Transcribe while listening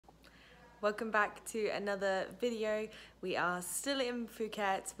Welcome back to another video. We are still in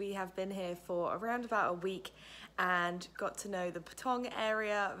Phuket. We have been here for around about a week and got to know the Patong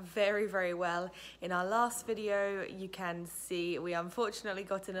area very well. In our last video, you can see we unfortunately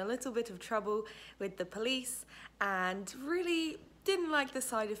got in a little bit of trouble with the police and really didn't like the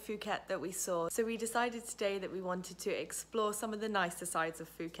side of Phuket that we saw. So we decided today that we wanted to explore some of the nicer sides of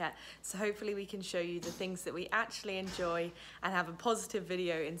Phuket. So hopefully we can show you the things that we actually enjoy and have a positive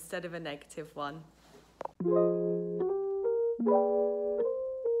video instead of a negative one.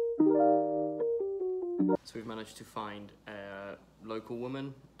 So we've managed to find a local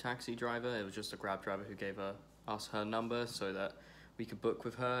woman taxi driver. It was just a Grab driver who gave us her number so that we could book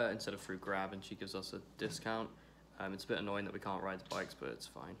with her instead of through Grab, and she gives us a discount. It's a bit annoying that we can't ride the bikes, but it's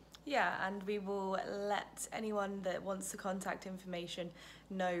fine. Yeah, and we will let anyone that wants the contact information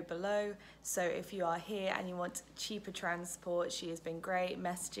know below. So if you are here and you want cheaper transport, she has been great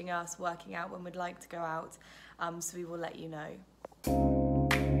messaging us, working out when we'd like to go out. So we will let you know.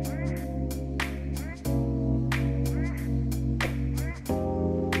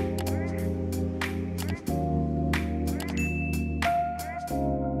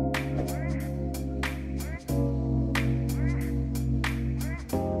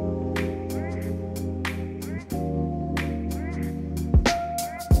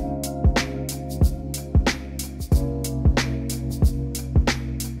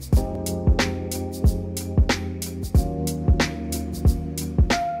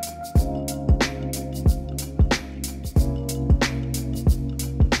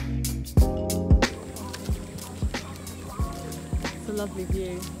 Lovely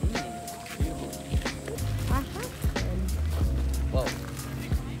view. Beautiful. I have been. Whoa.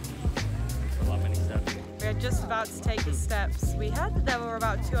 A lot many steps. We are just about to take the steps. We heard that there were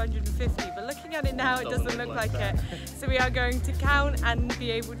about 250, but looking at it now, it doesn't look like it. So we are going to count and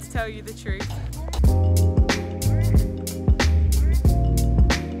be able to tell you the truth.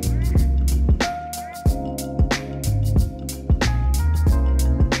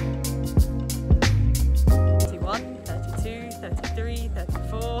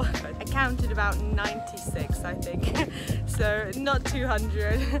 I counted about 96, I think. So not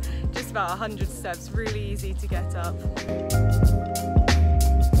 200, just about 100 steps, really easy to get up.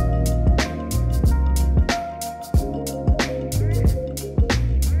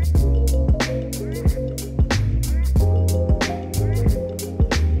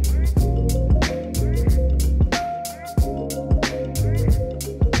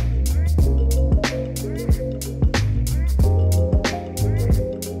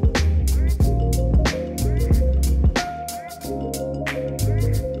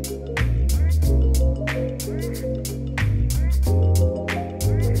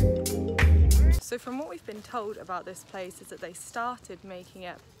 So from what we've been told about this place is that they started making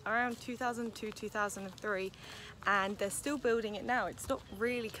it around 2002, 2003, and they're still building it now. It's not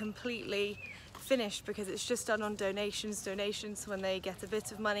really completely finished because it's just done on donations. When they get a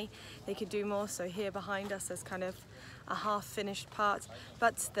bit of money, they could do more. So here behind us there's kind of a half-finished part,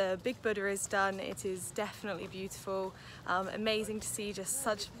 but the big Buddha is done. It is definitely beautiful, amazing to see just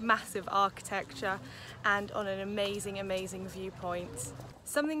such massive architecture and on an amazing viewpoint.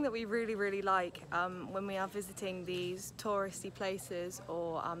 Something that we really like when we are visiting these touristy places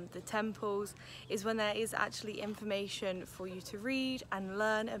or the temples is when there is actually information for you to read and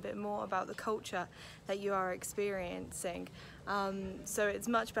learn a bit more about the culture that you are experiencing. So it's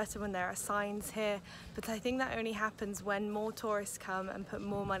much better when there are signs here, but I think that only happens when more tourists come and put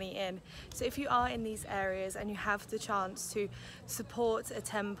more money in. So if you are in these areas and you have the chance to support a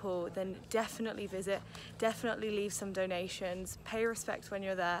temple, then definitely visit, definitely leave some donations, pay respect when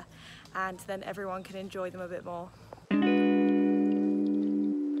you're there, and then everyone can enjoy them a bit more.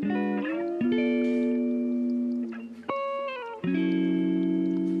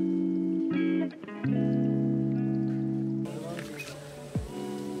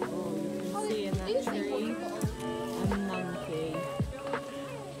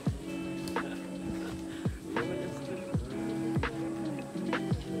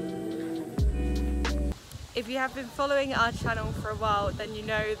 If you have been following our channel for a while, then you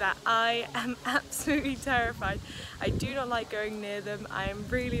know that I am absolutely terrified. I do not like going near them. I am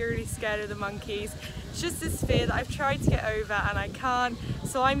really scared of the monkeys. It's just this fear that I've tried to get over and I can't,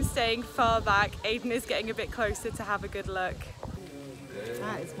 so I'm staying far back. Aiden is getting a bit closer to have a good look.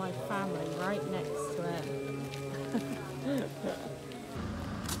 That is my family right next to it.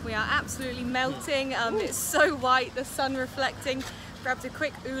 We are absolutely melting. It's so white, the sun reflecting. Grabbed a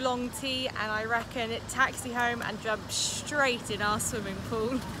quick oolong tea and I reckon taxi home and jump straight in our swimming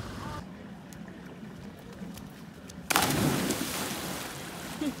pool.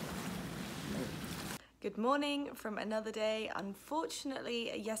 Good morning from another day.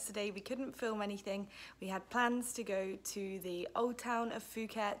 Unfortunately, yesterday we couldn't film anything. We had plans to go to the old town of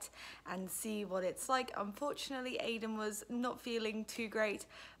Phuket and see what it's like. Unfortunately, Aiden was not feeling too great,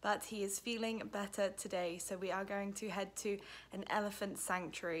 but he is feeling better today. So we are going to head to an elephant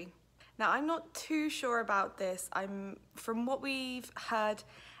sanctuary. Now, I'm not too sure about this. From what we've heard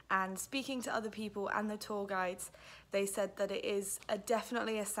and speaking to other people and the tour guides, they said that it is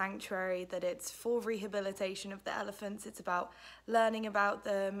definitely a sanctuary, that it's for rehabilitation of the elephants. It's about learning about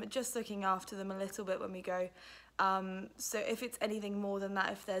them, just looking after them a little bit when we go. So if it's anything more than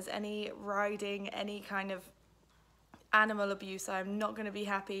that, if there's any riding, any kind of animal abuse, I'm not going to be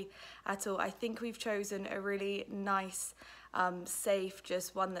happy at all. I think we've chosen a really nice, safe,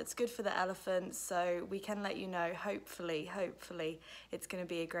 just one that's good for the elephants, so we can let you know. Hopefully it's going to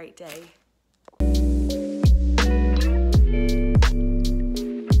be a great day.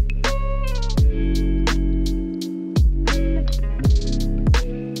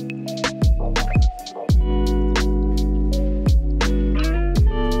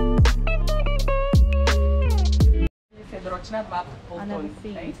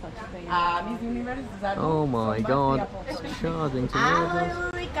 Oh my god, it's charging towards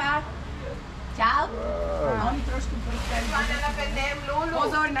us. Ciao.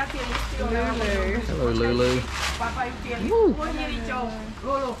 Hello, Lulu.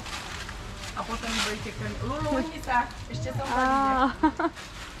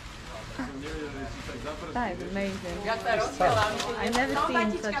 That is amazing. I've never seen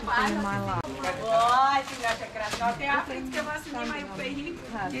such a thing in my life. Tie africké vlastne nemajú pehy,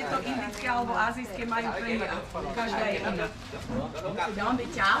 tieto indické alebo azijské majú pehy. Každá je iná. Dáme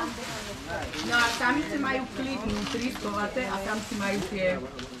čau. No a samice majú klidnú, trískovaté a samci majú tie.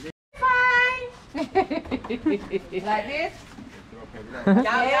 Fine! Like this?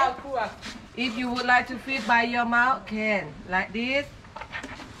 If you would like to feed by your mouth, can. Like this.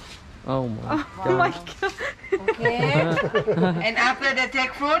 Oh my god. Oh my god. Okay. And after they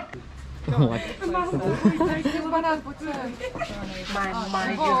take fruit, Oh my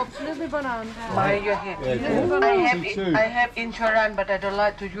mind your head. I have insurance, but I don't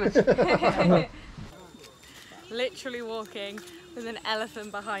like to use. Literally walking with an elephant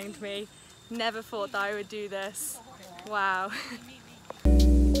behind me. Never thought that I would do this. Wow.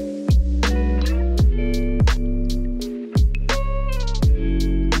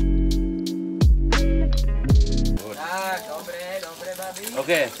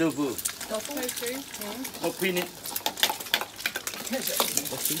 Okay, tofu. Opini.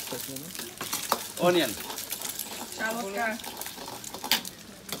 Onion.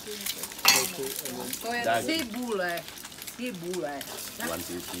 Cibule. Cibule. 1,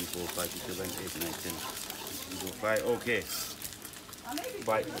 2, 3, 4, 5, 6, 7, 8, 9, 10. You go fry. Okay.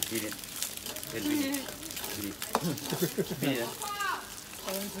 Bye. Feed it. Feed it. Feed it.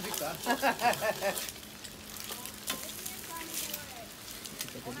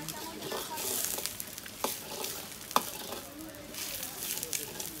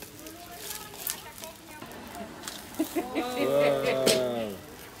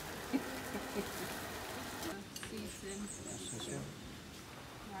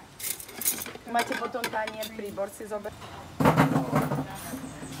 Máte potom tanier, príbor si zober.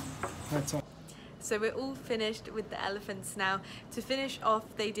 So we're all finished with the elephants now. To finish off,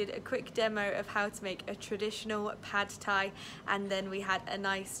 they did a quick demo of how to make a traditional pad thai, and then we had a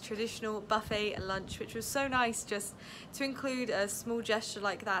nice traditional buffet lunch, which was so nice just to include a small gesture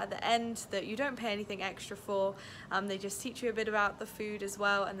like that at the end that you don't pay anything extra for. They just teach you a bit about the food as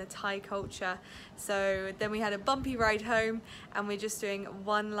well and the Thai culture. So then we had a bumpy ride home, and we're just doing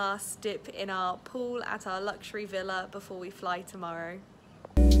one last dip in our pool at our luxury villa before we fly tomorrow.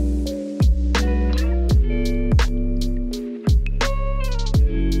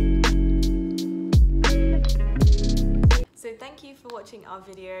 So thank you for watching our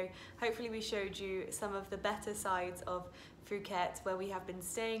video. Hopefully we showed you some of the better sides of Phuket, where we have been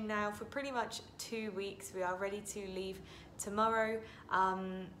staying now for pretty much 2 weeks. We are ready to leave tomorrow.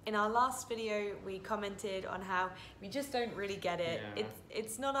 In our last video we commented on how we just don't really get it. Yeah.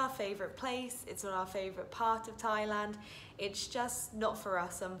 It's not our favourite place, it's not our favourite part of Thailand. It's just not for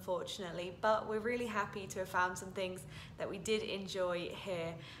us, unfortunately, but we're really happy to have found some things that we did enjoy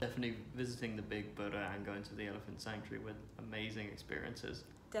here. Definitely visiting the Big Buddha and going to the elephant sanctuary were amazing experiences.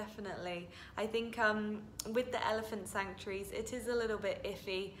 Definitely. I think with the elephant sanctuaries, it is a little bit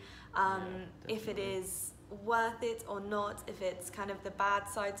iffy if it is worth it or not, if it's kind of the bad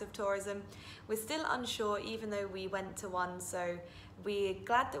sides of tourism. We're still unsure, even though we went to one so We're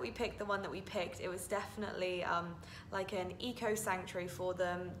glad that we picked the one that we picked. It was definitely like an eco sanctuary for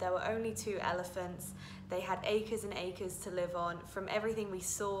them. There were only 2 elephants. They had acres and acres to live on. From everything we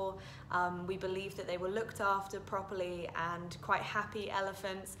saw, we believe that they were looked after properly and quite happy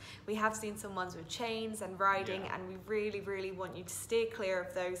elephants. We have seen some ones with chains and riding, and we really want you to steer clear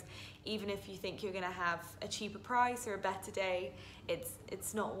of those. Even if you think you're gonna have a cheaper price or a better day,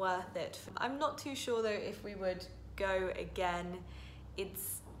 it's not worth it. I'm not too sure though if we would go again.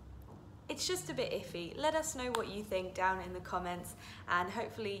 It's just a bit iffy. Let us know what you think down in the comments, and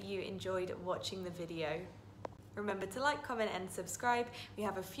hopefully you enjoyed watching the video. Remember to like, comment and subscribe. We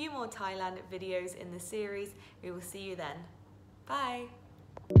have a few more Thailand videos in the series. We will see you then. Bye!